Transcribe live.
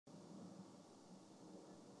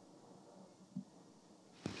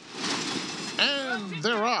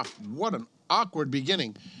half. What an awkward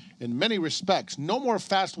beginning in many respects. No More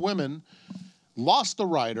Fast Women lost the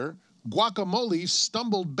rider. Guacamole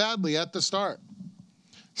stumbled badly at the start.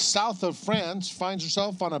 South of France finds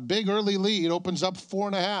herself on a big early lead, opens up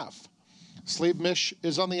 4.5. Slave Mish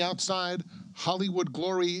is on the outside. Hollywood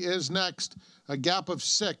Glory is next. A gap of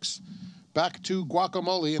 6. Back to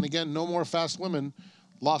Guacamole, and again, No More Fast Women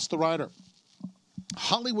lost the rider.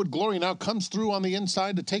 Hollywood Glory now comes through on the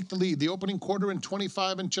inside to take the lead. The opening quarter in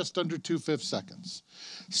 25 and just under 2/5 seconds.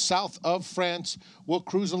 South of France will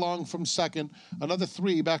cruise along from second. Another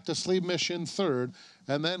 3 back to Slave Mish in third.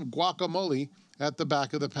 And then Guacamole at the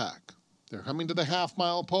back of the pack. They're coming to the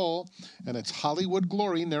half-mile pole, and it's Hollywood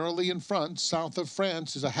Glory narrowly in front. South of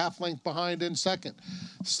France is a half-length behind in second.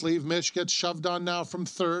 Slave Mish gets shoved on now from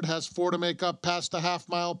third, has 4 to make up past the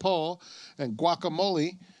half-mile pole, and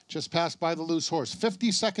Guacamole just passed by the loose horse.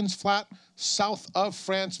 50 seconds flat, South of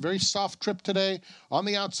France. Very soft trip today. On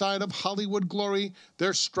the outside of Hollywood Glory,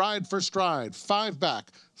 they're stride for stride. 5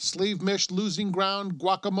 back. Slave Mish losing ground.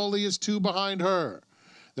 Guacamole is 2 behind her.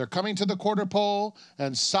 They're coming to the quarter pole,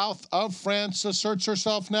 and South of France asserts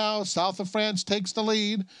herself now. South of France takes the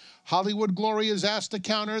lead. Hollywood Glory is asked to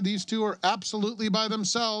counter. These two are absolutely by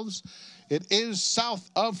themselves. It is South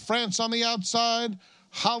of France on the outside.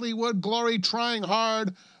 Hollywood Glory trying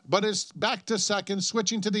hard, but is back to second,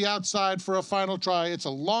 switching to the outside for a final try. It's a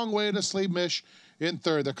long way to Slave Mish in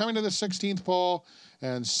third. They're coming to the 16th pole,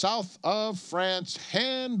 and South of France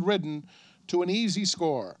hand-ridden to an easy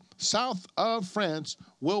score. South of France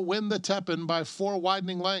will win the Tepin by 4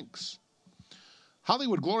 widening lengths.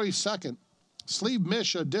 Hollywood Glory second, Slave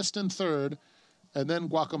Mish a distant third, and then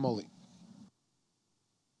Guacamole.